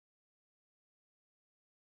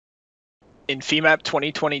In Femap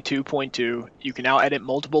 2022.2, you can now edit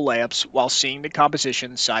multiple layups while seeing the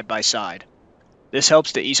compositions side by side. This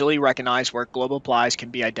helps to easily recognize where global plies can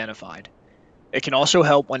be identified. It can also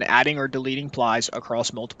help when adding or deleting plies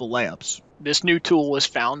across multiple layups. This new tool was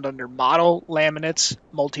found under Model Laminate's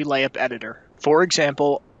Multi-Layup Editor. For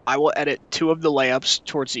example, I will edit 2 of the layups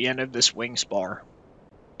towards the end of this wing spar.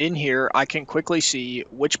 In here, I can quickly see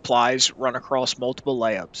which plies run across multiple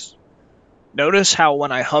layups. Notice how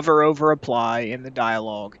when I hover over a ply in the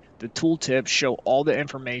dialog, the tooltips show all the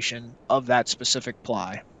information of that specific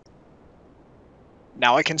ply.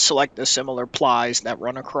 Now I can select the similar plies that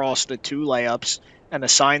run across the 2 layups and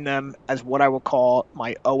assign them as what I will call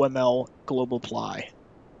my OML global ply.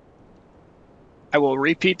 I will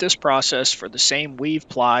repeat this process for the same weave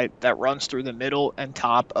ply that runs through the middle and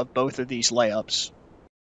top of both of these layups.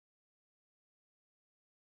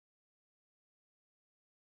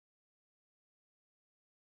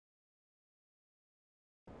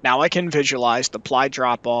 Now I can visualize the ply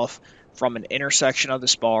drop-off from an intersection of the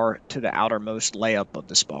spar to the outermost layup of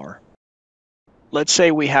the spar. Let's say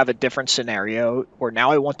we have a different scenario where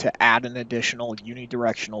now I want to add an additional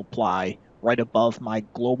unidirectional ply right above my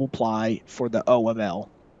global ply for the OML.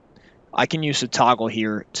 I can use the toggle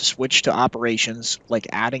here to switch to operations like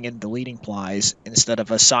adding and deleting plies instead of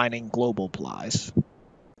assigning global plies.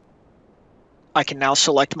 I can now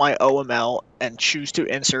select my OML and choose to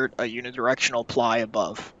insert a unidirectional ply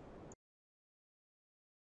above.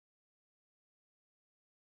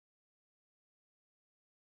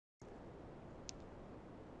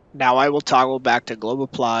 Now I will toggle back to global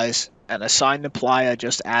plies and assign the ply I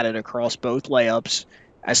just added across both layups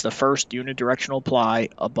as the first unidirectional ply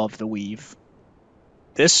above the weave.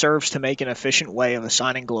 This serves to make an efficient way of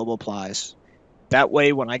assigning global plies. That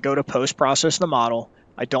way, when I go to post-process the model,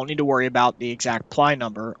 I don't need to worry about the exact ply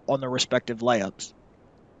number on the respective layups.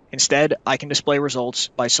 Instead, I can display results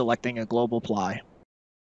by selecting a global ply.